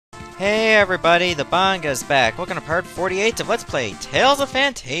Hey everybody, the Banga's back. Welcome to part 48 of Let's Play Tales of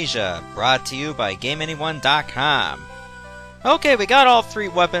Phantasia, brought to you by GameAnyone.com. Okay, we got all three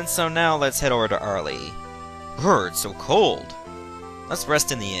weapons, so now let's head over to Arlee. Brr, it's so cold. Let's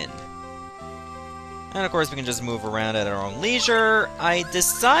rest in the inn. And of course we can just move around at our own leisure. I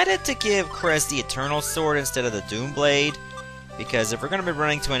decided to give Chris the Eternal Sword instead of the Doom Blade, because if we're going to be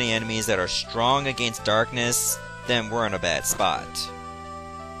running to any enemies that are strong against darkness, then we're in a bad spot.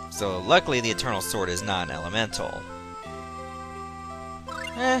 So luckily the Eternal Sword is non-elemental.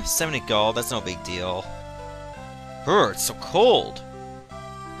 70 gold, that's no big deal. Brr, it's so cold.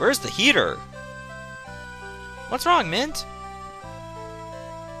 Where's the heater? What's wrong, Mint?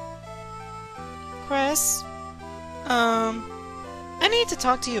 Chris? I need to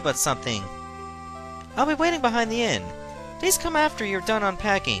talk to you about something. I'll be waiting behind the inn. Please come after you're done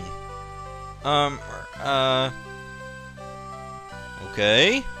unpacking.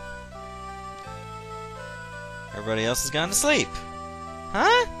 Okay. Everybody else has gone to sleep.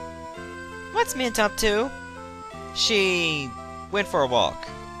 Huh? What's Mint up to? She went for a walk.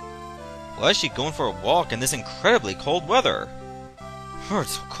 Why is she going for a walk in this incredibly cold weather?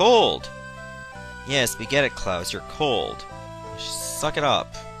 It's so cold. Yes, we get it, Klaus. You're cold. Suck it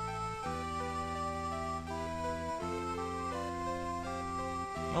up.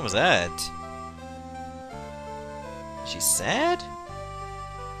 What was that? Is she sad?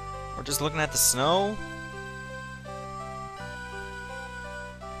 Or just looking at the snow?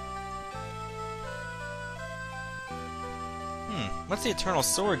 What's the Eternal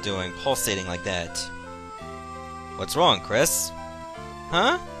Sword doing, pulsating like that? What's wrong, Chris?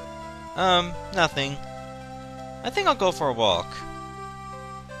 Huh? Nothing. I think I'll go for a walk.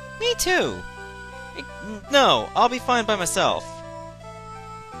 Me too! No, I'll be fine by myself.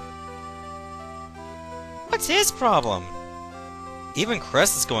 What's his problem? Even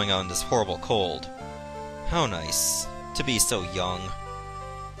Chris is going out in this horrible cold. How nice to be so young.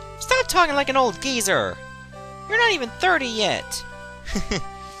 Stop talking like an old geezer! You're not even 30 yet!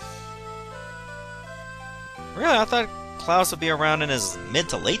 Really? I thought Klaus would be around in his mid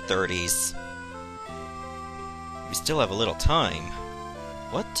to late 30s. We still have a little time.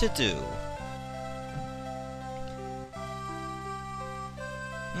 What to do?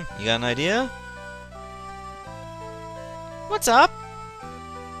 You got an idea? What's up?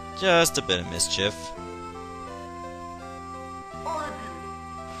 Just a bit of mischief.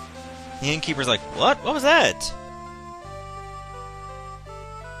 The innkeeper's like, what? What was that?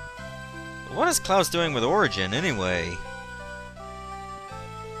 What is Klaus doing with Origin, anyway?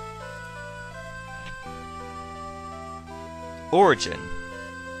 Origin.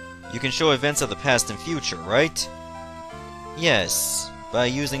 You can show events of the past and future, right? Yes, by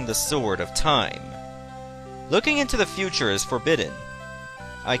using the Sword of Time. Looking into the future is forbidden.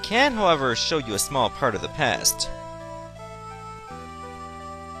 I can, however, show you a small part of the past.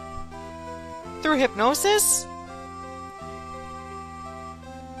 Through hypnosis?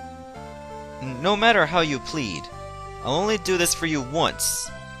 No matter how you plead. I'll only do this for you once.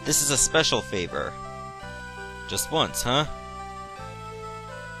 This is a special favor. Just once, huh?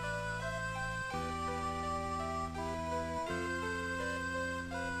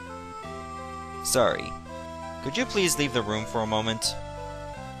 Sorry. Could you please leave the room for a moment?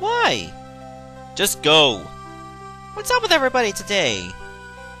 Why? Just go! What's up with everybody today?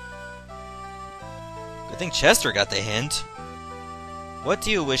 Good thing Chester got the hint. What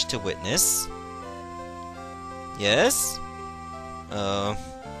do you wish to witness? Yes?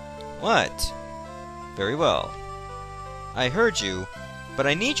 What? Very well. I heard you, but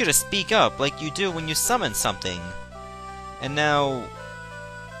I need you to speak up like you do when you summon something. And now...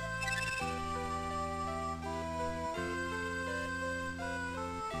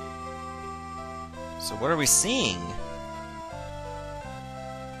 So what are we seeing?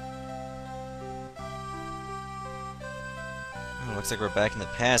 Oh, looks like we're back in the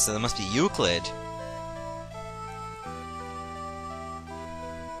past, so that must be Euclid.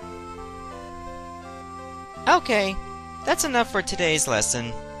 Okay, that's enough for today's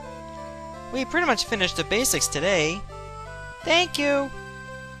lesson. We pretty much finished the basics today. Thank you.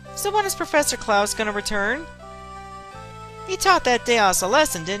 So when is Professor Klaus gonna return? He taught that Dhaos a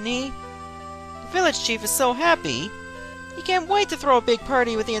lesson, didn't he? The village chief is so happy. He can't wait to throw a big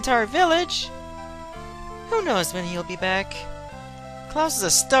party with the entire village. Who knows when he'll be back? Klaus is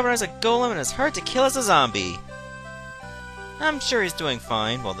as stubborn as a golem and as hard to kill as a zombie. I'm sure he's doing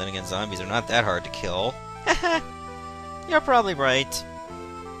fine. Well, then again, zombies are not that hard to kill. Haha, you're probably right.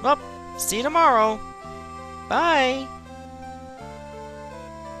 Well, see you tomorrow. Bye.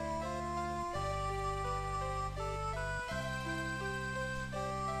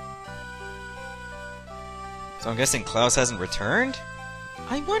 So I'm guessing Klaus hasn't returned?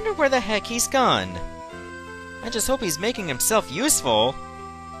 I wonder where the heck he's gone. I just hope he's making himself useful.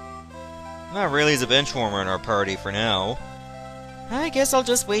 Not really as a bench warmer in our party for now. I guess I'll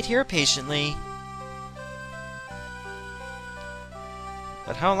just wait here patiently.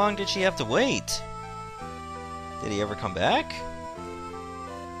 But how long did she have to wait? Did he ever come back?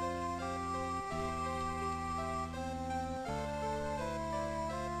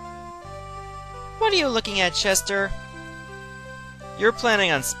 What are you looking at, Chester? You're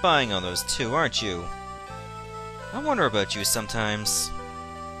planning on spying on those two, aren't you? I wonder about you sometimes.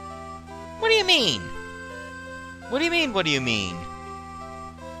 What do you mean? What do you mean, what do you mean?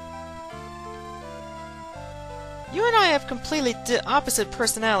 You and I have completely opposite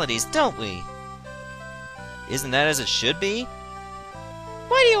personalities, don't we? Isn't that as it should be?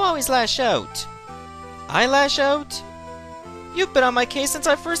 Why do you always lash out? I lash out? You've been on my case since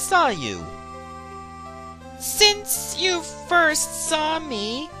I first saw you. Since you first saw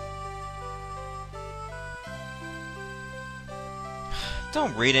me?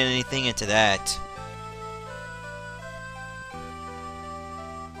 Don't read anything into that.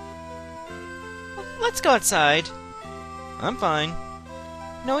 Let's go outside. I'm fine.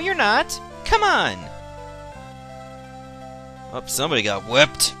 No, you're not. Come on! Oh, somebody got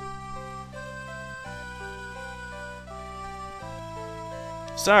whipped.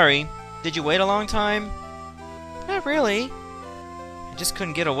 Sorry. Did you wait a long time? Not really. I just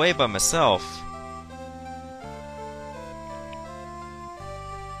couldn't get away by myself.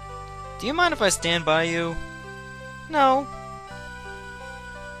 Do you mind if I stand by you? No.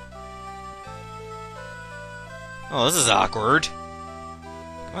 Oh, this is awkward.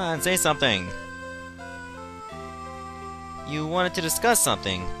 Come on, say something. You wanted to discuss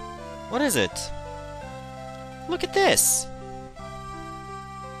something. What is it? Look at this.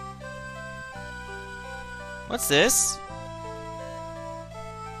 What's this?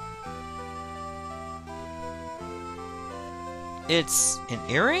 It's an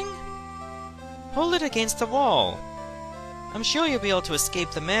earring? Hold it against the wall. I'm sure you'll be able to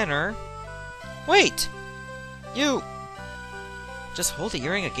escape the manor. Wait! You... Just hold the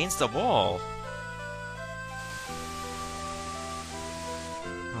earring against the wall.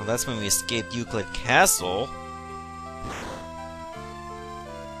 Oh, that's when we escaped Euclid Castle.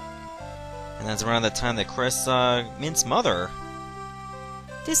 And that's around the time that Chris saw Mint's mother.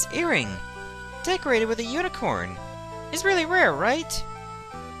 This earring, decorated with a unicorn, is really rare, right?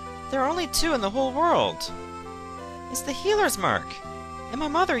 There are only 2 in the whole world. It's the healer's mark, and my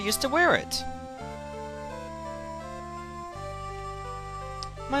mother used to wear it.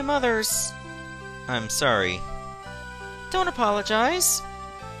 My mother's... I'm sorry. Don't apologize.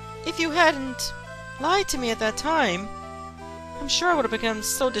 If you hadn't lied to me at that time, I'm sure I would have become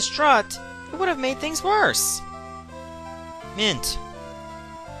so distraught it would have made things worse. Mint.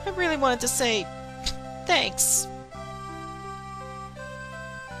 I really wanted to say... thanks.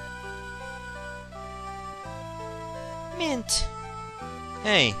 Mint.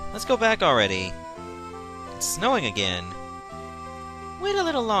 Hey, let's go back already. It's snowing again. Wait a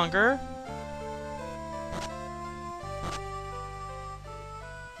little longer.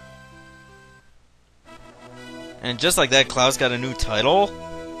 And just like that, Klaus got a new title?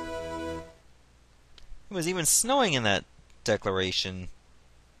 It was even snowing in that declaration.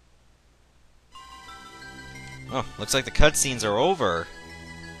 Oh, looks like the cutscenes are over.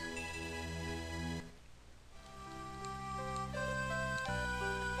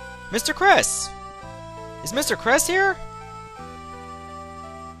 Mr. Kress! Is Mr. Kress here?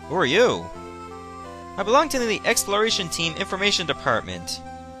 Who are you? I belong to the Exploration Team Information Department.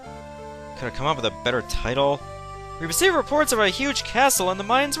 Could have come up with a better title. We received reports of a huge castle in the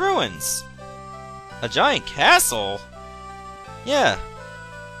mine's ruins. A giant castle? Yeah.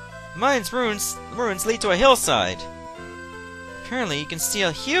 The mine's ruins lead to a hillside. Apparently you can see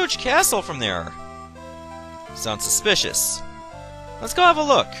a huge castle from there. Sounds suspicious. Let's go have a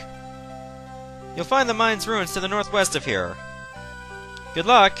look. You'll find the mine's ruins to the northwest of here. Good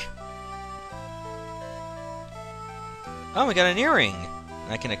luck! Oh, we got an earring!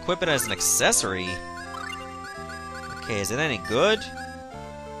 I can equip it as an accessory. Okay, is it any good?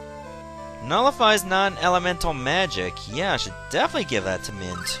 Nullifies non-elemental magic. Yeah, I should definitely give that to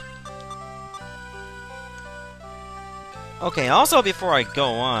Mint. Okay, also before I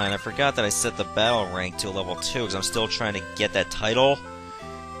go on, I forgot that I set the battle rank to level 2 because I'm still trying to get that title.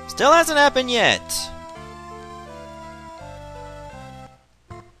 Still hasn't happened yet!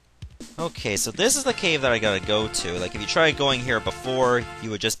 Okay, so this is the cave that I gotta go to. Like, if you tried going here before, you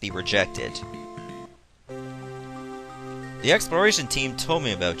would just be rejected. The exploration team told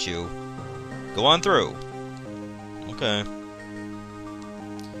me about you. Go on through. Okay.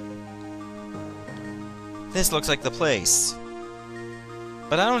 This looks like the place.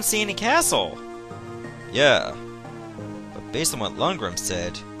 But I don't see any castle. Yeah. But based on what Lundgren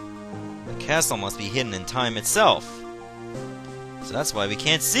said, the castle must be hidden in time itself. So that's why we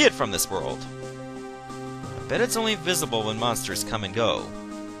can't see it from this world. I bet it's only visible when monsters come and go.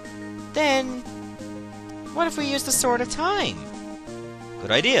 Then, what if we use the Sword of Time?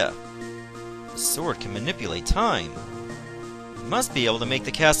 Good idea. The sword can manipulate time. We must be able to make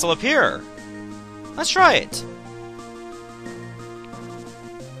the castle appear. Let's try it.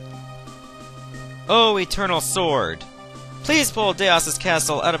 Oh, Eternal Sword! Please pull Dhaos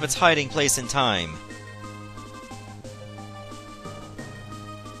Castle out of its hiding place in time.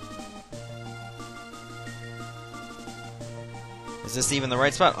 Is this even the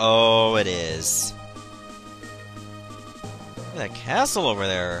right spot? Oh, it is. Look at that castle over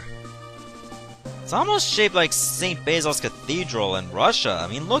there. It's almost shaped like St. Basil's Cathedral in Russia. I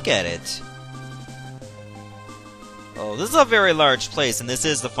mean, look at it. Oh, this is a very large place, and this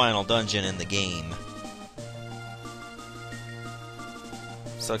is the final dungeon in the game.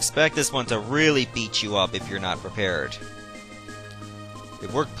 So expect this one to really beat you up if you're not prepared.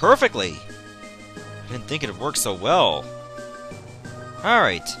 It worked perfectly. I didn't think it would work so well.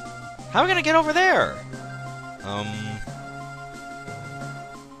 Alright. How are we gonna get over there?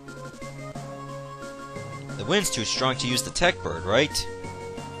 The wind's too strong to use the tech bird, right?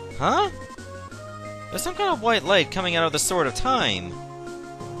 Huh? There's some kind of white light coming out of the Sword of Time.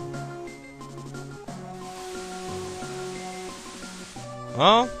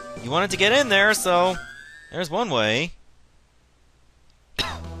 Well, you wanted to get in there, so there's one way.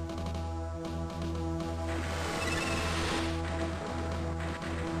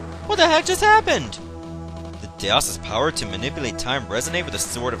 What the heck just happened? Did Dhaos' power to manipulate time resonate with the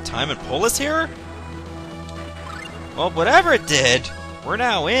Sword of Time and pull us here? Well, whatever it did, we're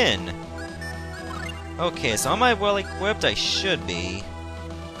now in. Okay, so am I well equipped? I should be.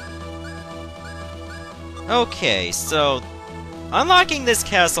 Okay, so unlocking this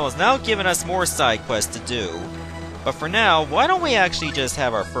castle has now given us more side quests to do. But for now, why don't we actually just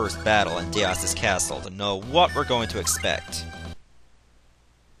have our first battle in Dhaos' castle to know what we're going to expect.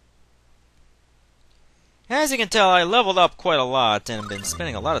 As you can tell, I leveled up quite a lot and have been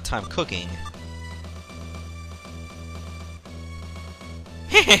spending a lot of time cooking.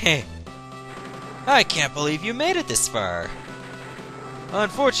 Hehehe! I can't believe you made it this far.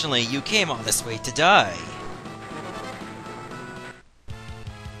 Unfortunately, you came all this way to die.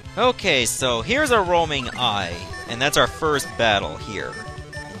 Okay, so here's our roaming eye, and that's our first battle here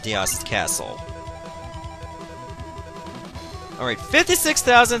in Dhaos' castle. Alright,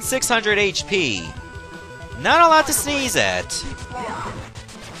 56,600 HP. Not a lot to sneeze at.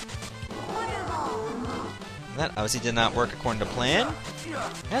 That obviously did not work according to plan.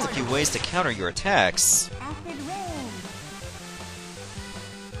 It has a few ways to counter your attacks.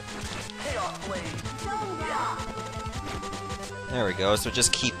 There we go, so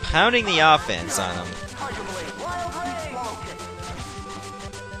just keep pounding the offense on them.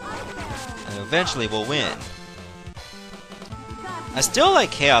 And eventually we'll win. I still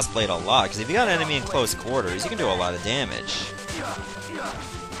like Chaos Blade a lot, because if you got an enemy in close quarters, you can do a lot of damage.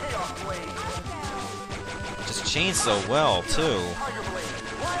 It just chains so well, too.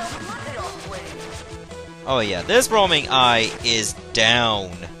 Oh yeah, this roaming eye is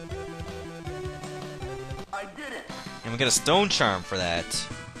down. And we get a stone charm for that.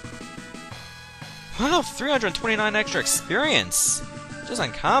 Wow, 329 extra experience! Just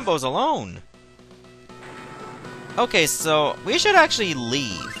on combos alone. Okay, so we should actually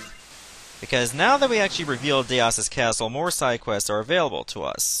leave. Because now that we actually revealed Dhaos' castle, more side quests are available to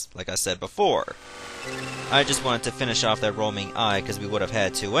us, like I said before. I just wanted to finish off that roaming eye because we would have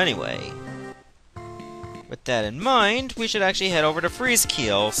had to anyway. With that in mind, we should actually head over to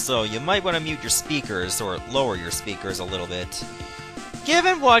Freezekeel, so you might want to mute your speakers, or lower your speakers a little bit.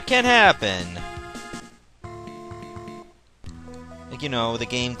 Given what can happen. Like, you know, the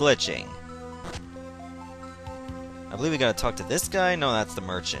game glitching. I believe we gotta talk to this guy? No, that's the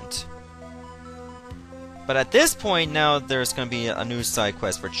merchant. But at this point, now there's gonna be a new side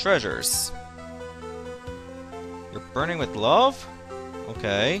quest for treasures. You're burning with love?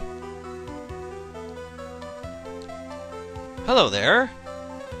 Okay. Hello there.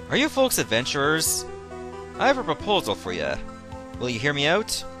 Are you folks adventurers? I have a proposal for you. Will you hear me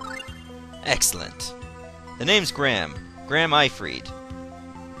out? Excellent. The name's Graham. Graham Ifreed.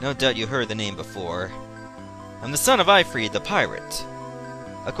 No doubt you heard the name before. I'm the son of Ifreed the pirate.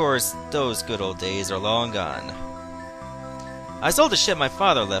 Of course, those good old days are long gone. I sold the ship my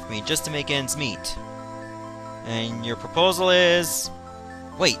father left me just to make ends meet. And your proposal is...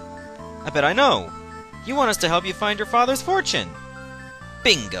 Wait, I bet I know! You want us to help you find your father's fortune!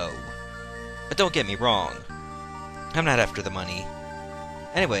 Bingo! But don't get me wrong. I'm not after the money.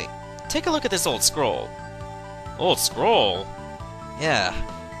 Anyway, take a look at this old scroll. Old scroll? Yeah,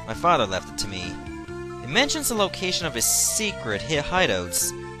 my father left it to me. It mentions the location of his secret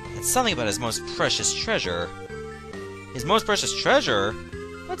hideouts, and something about his most precious treasure. His most precious treasure?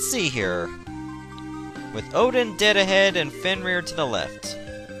 Let's see here. With Odin dead ahead and Fenrir to the left.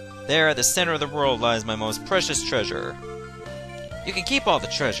 There at the center of the world lies my most precious treasure. You can keep all the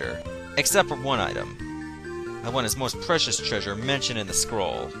treasure, except for one item. I want his most precious treasure mentioned in the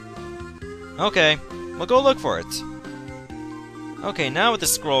scroll. Okay, we'll go look for it. Okay, now with the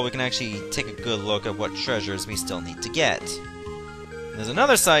scroll we can actually take a good look at what treasures we still need to get. And there's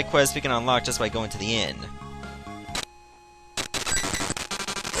another side quest we can unlock just by going to the inn.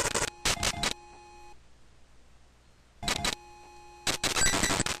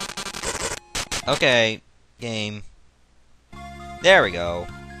 Okay, game. There we go.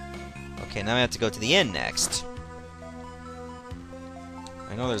 Okay, now we have to go to the inn next.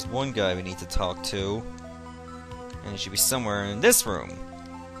 I know there's one guy we need to talk to. And it should be somewhere in this room.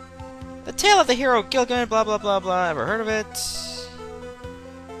 The Tale of the Hero Gilgamesh, blah blah blah blah. Ever heard of it?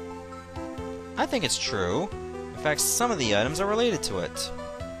 I think it's true. In fact, some of the items are related to it.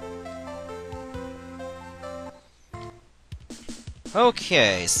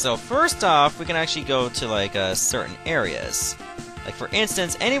 Okay, so first off, we can actually go to, like, certain areas. Like, for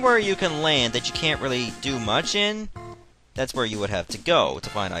instance, anywhere you can land that you can't really do much in, that's where you would have to go to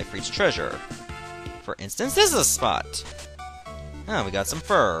find Ifreed's treasure. For instance, this is a spot. Ah, we got some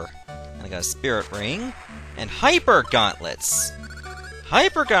fur. And I got a spirit ring. And hyper gauntlets.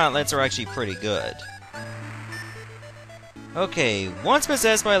 Hyper gauntlets are actually pretty good. Okay, once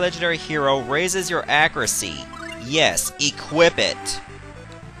possessed by a legendary hero, raises your accuracy. Yes, equip it.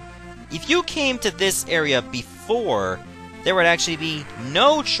 If you came to this area before, there would actually be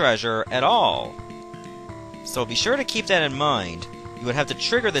no treasure at all. So be sure to keep that in mind. You would have to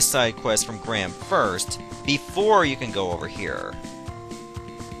trigger this side quest from Graham first, before you can go over here.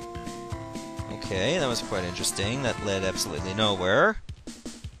 Okay, that was quite interesting. That led absolutely nowhere.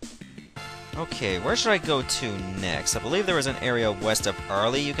 Okay, where should I go to next? I believe there was an area west of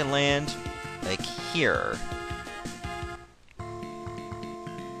Arlee you can land. Like here.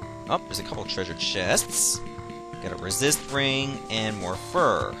 Oh, there's a couple treasure chests. Got a resist ring and more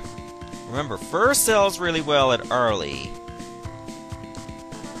fur. Remember, fur sells really well at Arlee.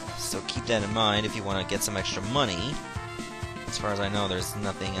 So keep that in mind if you want to get some extra money. As far as I know, there's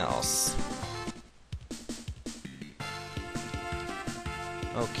nothing else.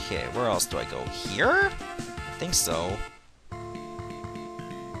 Okay, where else do I go? Here? I think so.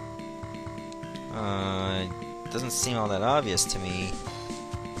 It doesn't seem all that obvious to me.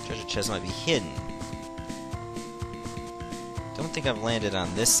 Treasure chest might be hidden. Don't think I've landed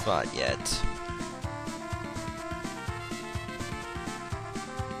on this spot yet.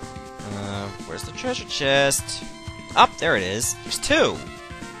 Where's the treasure chest? Up, there it is. There's two.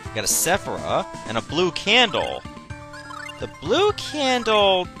 Got a Sephora and a blue candle. The blue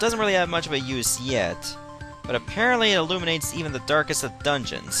candle doesn't really have much of a use yet, but apparently it illuminates even the darkest of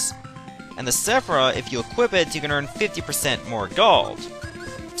dungeons. And the Sephora, if you equip it, you can earn 50% more gold.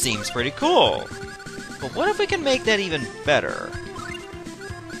 Seems pretty cool. But what if we can make that even better?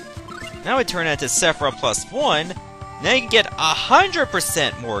 Now we turn that to Sephora plus 1, now you can get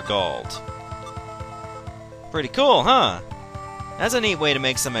 100% more gold. Pretty cool, huh? That's a neat way to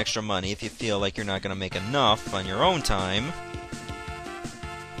make some extra money if you feel like you're not going to make enough on your own time.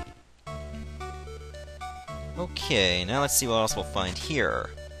 Okay, now let's see what else we'll find here.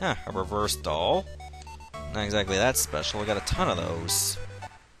 Huh, a reverse doll. Not exactly that special, we got a ton of those.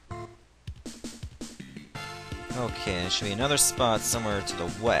 Okay, there should be another spot somewhere to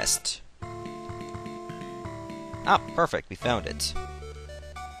the west. Ah, perfect, we found it.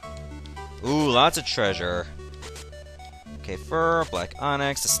 Ooh, lots of treasure. Okay, fur, black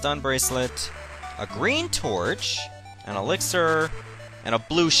onyx, a stun bracelet, a green torch, an elixir, and a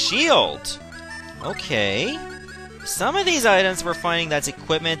blue shield. Okay. Some of these items we're finding that's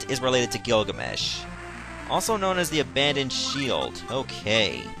equipment is related to Gilgamesh. Also known as the abandoned shield.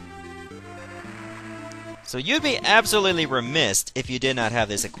 Okay. So you'd be absolutely remiss if you did not have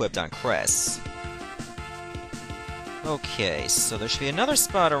this equipped on Cress. Okay, so there should be another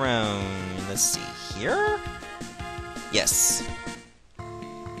spot around... let's see, here? Yes.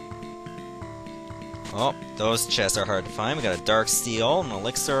 Oh, those chests are hard to find. We got a dark steel, an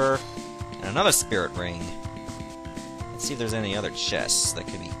elixir, and another spirit ring. Let's see if there's any other chests that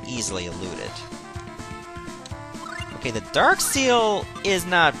could be easily eluded. Okay, the Dark Seal is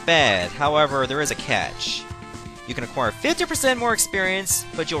not bad. However, there is a catch. You can acquire 50% more experience,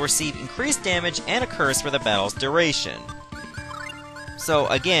 but you'll receive increased damage and a curse for the battle's duration. So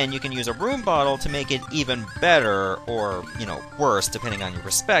again, you can use a rune bottle to make it even better, or, you know, worse, depending on your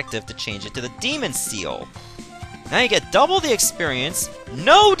perspective, to change it to the Demon Seal. Now you get double the experience,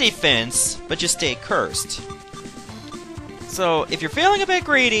 no defense, but you stay cursed. So, if you're feeling a bit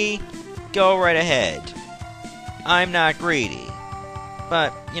greedy, go right ahead. I'm not greedy.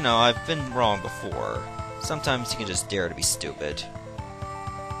 But, you know, I've been wrong before. Sometimes you can just dare to be stupid.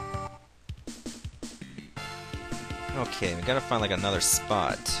 Okay, we gotta find like another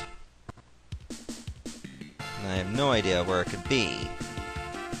spot. And I have no idea where it could be.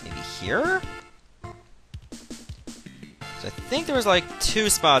 Maybe here? So I think there was like 2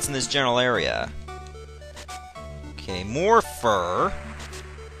 spots in this general area. Okay, more fur.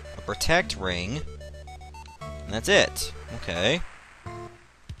 A protect ring. And that's it. Okay. I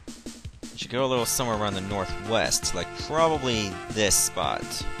should go a little somewhere around the northwest, like probably this spot.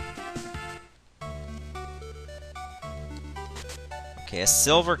 Okay, a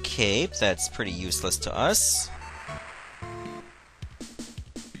silver cape, that's pretty useless to us.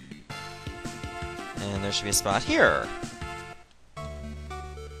 And there should be a spot here.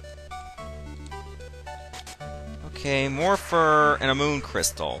 Okay, more fur and a moon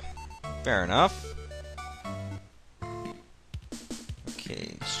crystal. Fair enough.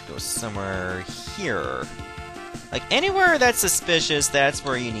 Okay, should go somewhere here. Like, anywhere that's suspicious, that's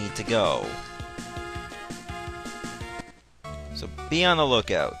where you need to go. So be on the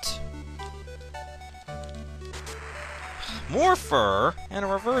lookout. More fur and a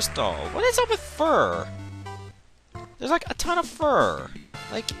reverse doll. What is up with fur? There's like a ton of fur.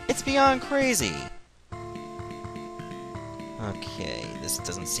 Like, it's beyond crazy. Okay, this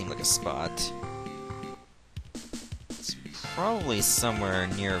doesn't seem like a spot. It's probably somewhere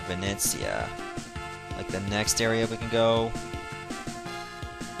near Venezia. Like the next area we can go.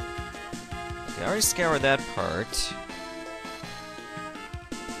 Okay, I already scoured that part.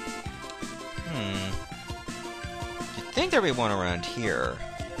 You'd think there'd be one around here.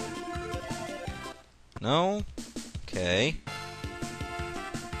 No? Okay.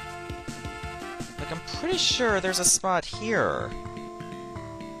 Like, I'm pretty sure there's a spot here.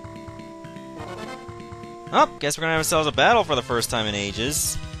 Oh, guess we're gonna have ourselves a battle for the first time in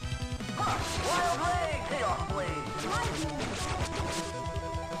ages.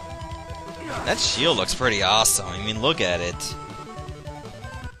 That shield looks pretty awesome. I mean, look at it.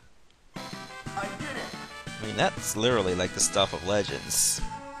 I mean, that's literally like the stuff of legends.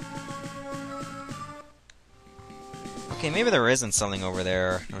 Okay, maybe there isn't something over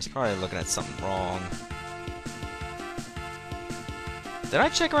there. I was probably looking at something wrong. Did I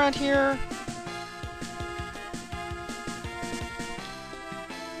check around here?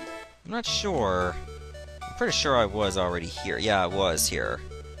 I'm not sure. I'm pretty sure I was already here. Yeah, I was here.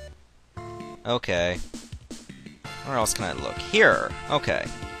 Okay. Where else can I look? Here! Okay.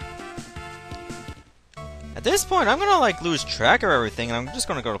 At this point, I'm gonna, like, lose track of everything, and I'm just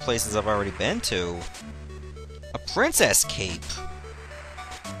gonna go to places I've already been to. A princess cape!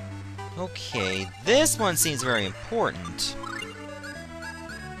 Okay, this one seems very important.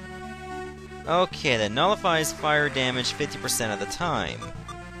 Okay, that nullifies fire damage 50% of the time.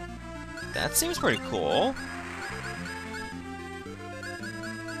 That seems pretty cool.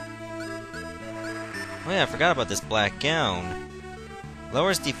 Oh yeah, I forgot about this black gown.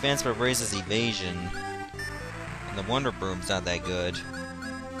 Lowers defense but raises evasion. And the Wonder Broom's not that good.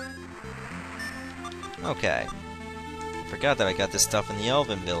 Okay. I forgot that I got this stuff in the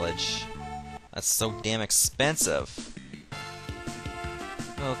Elven Village. That's so damn expensive.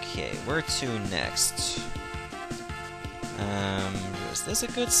 Okay, where to next? Is this a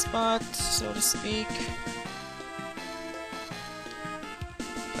good spot, so to speak?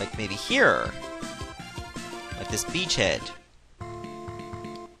 Like maybe here? Like this beachhead.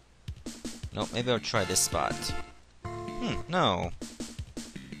 Nope, maybe I'll try this spot. No.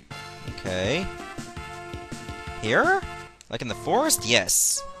 Okay. Here? Like in the forest?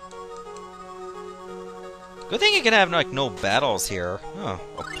 Yes. Good thing you can have, like, no battles here. Oh,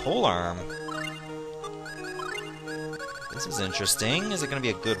 a polearm. This is interesting. Is it gonna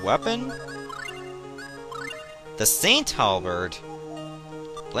be a good weapon? The Saint Halberd.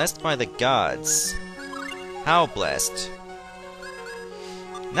 Blessed by the gods. How blessed?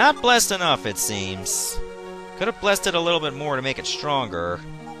 Not blessed enough, it seems. Could have blessed it a little bit more to make it stronger.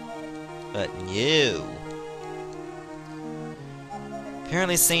 But no.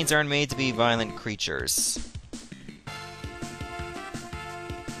 Apparently saints aren't made to be violent creatures.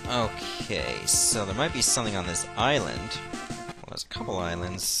 Okay, so there might be something on this island. Well, there's a couple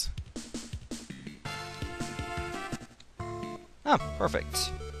islands. Oh,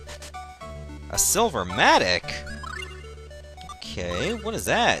 perfect. A silver matic? Okay, what is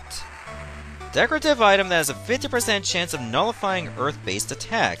that? Decorative item that has a 50% chance of nullifying Earth-based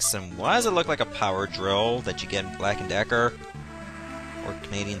attacks. And why does it look like a power drill that you get in Black & Decker? Or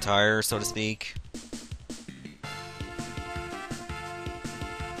Canadian Tire, so to speak.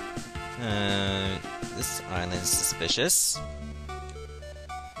 This island is suspicious.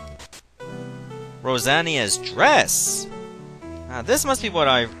 Rosania's dress! This must be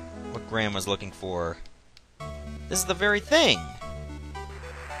what Graham was looking for. This is the very thing!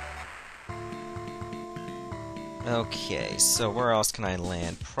 Okay, so where else can I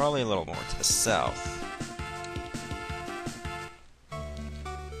land? Probably a little more to the south.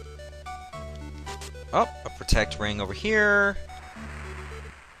 Oh, a protect ring over here.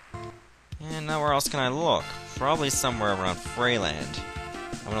 And now where else can I look? Probably somewhere around Freyland.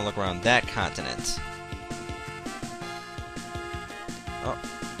 I'm gonna look around that continent. Oh,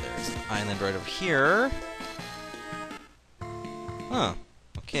 there's an island right over here. Huh.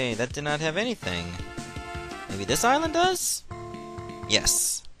 Okay, that did not have anything. Maybe this island does?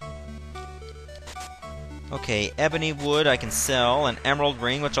 Yes. Okay, ebony wood I can sell. An emerald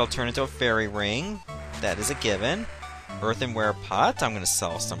ring, which I'll turn into a fairy ring. That is a given. Earthenware pot, I'm gonna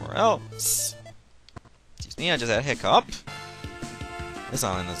sell somewhere else. Excuse me, I just had a hiccup. This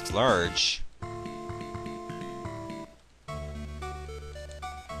island is large.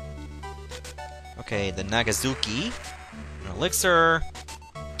 Okay, the Nagazuki. An elixir.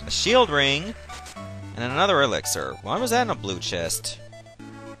 A shield ring. And another elixir. Why was that in a blue chest?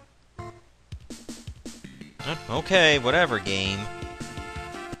 Okay, whatever, game.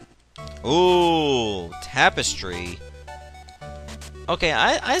 Ooh, tapestry. Okay,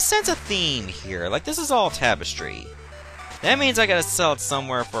 I sense a theme here. Like, this is all tapestry. That means I gotta sell it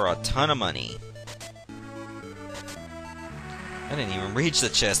somewhere for a ton of money. I didn't even reach the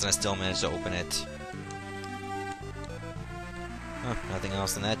chest and I still managed to open it. Oh, nothing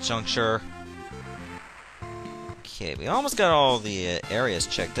else in that juncture. Okay, we almost got all the areas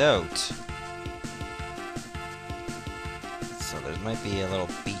checked out. So there might be a little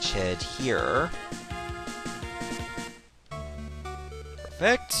beachhead here.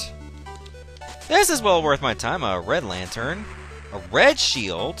 Perfect. This is well worth my time. A red lantern, a red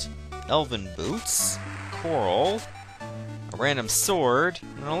shield, elven boots, coral, a random sword,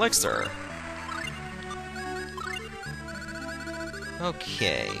 and an elixir.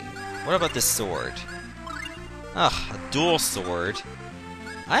 Okay, what about this sword? Ugh, a dual sword.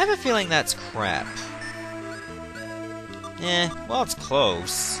 I have a feeling that's crap. Well, it's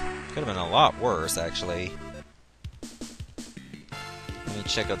close. Could have been a lot worse, actually. Let me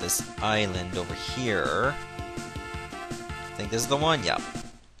check out this island over here. I think this is the one? Yep.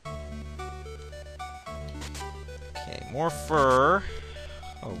 Okay, more fur.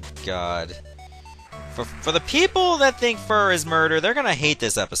 Oh, God. For the people that think fur is murder, they're gonna hate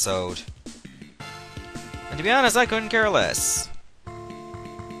this episode. And to be honest, I couldn't care less.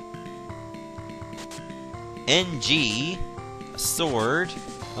 NG, a sword,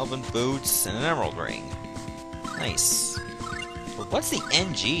 elven boots, and an emerald ring. Nice. But what's the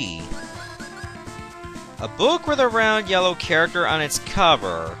NG? A book with a round yellow character on its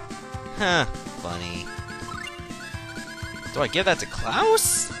cover. Huh, funny. Do I give that to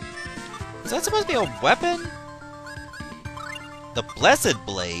Klaus? Is that supposed to be a weapon? The Blessed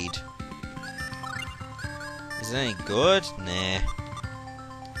Blade. Is it any good? Nah.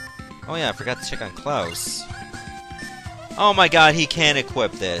 Oh yeah, I forgot to check on Klaus. Oh my god, he can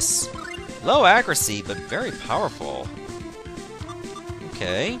equip this. Low accuracy, but very powerful.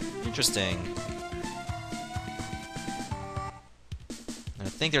 Okay, interesting. And I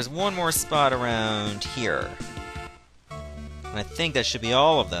think there's one more spot around here. And I think that should be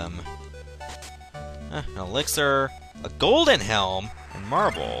all of them. An elixir, a golden helm, and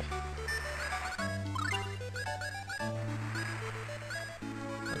marble.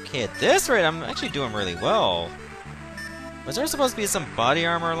 Okay, at this rate, I'm actually doing really well. Was there supposed to be some body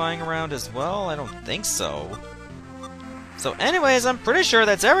armor lying around as well? I don't think so. So anyways, I'm pretty sure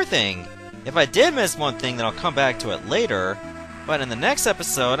that's everything. If I did miss one thing, then I'll come back to it later. But in the next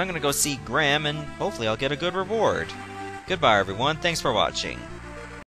episode, I'm gonna go see Graham, and hopefully I'll get a good reward. Goodbye, everyone. Thanks for watching.